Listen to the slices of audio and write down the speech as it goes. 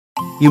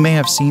You may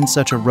have seen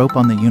such a rope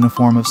on the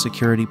uniform of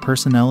security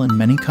personnel in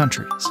many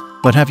countries.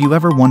 But have you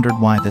ever wondered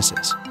why this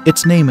is?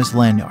 Its name is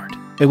lanyard.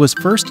 It was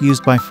first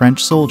used by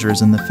French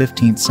soldiers in the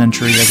 15th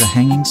century as a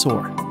hanging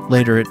sword.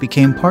 Later it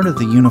became part of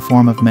the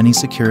uniform of many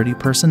security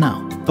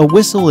personnel. A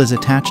whistle is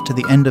attached to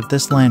the end of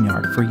this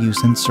lanyard for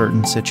use in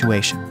certain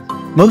situations.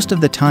 Most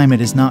of the time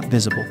it is not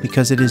visible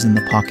because it is in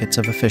the pockets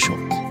of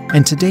officials.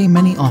 And today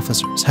many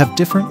officers have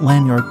different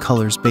lanyard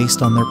colors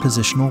based on their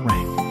positional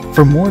rank.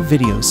 For more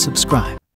videos, subscribe.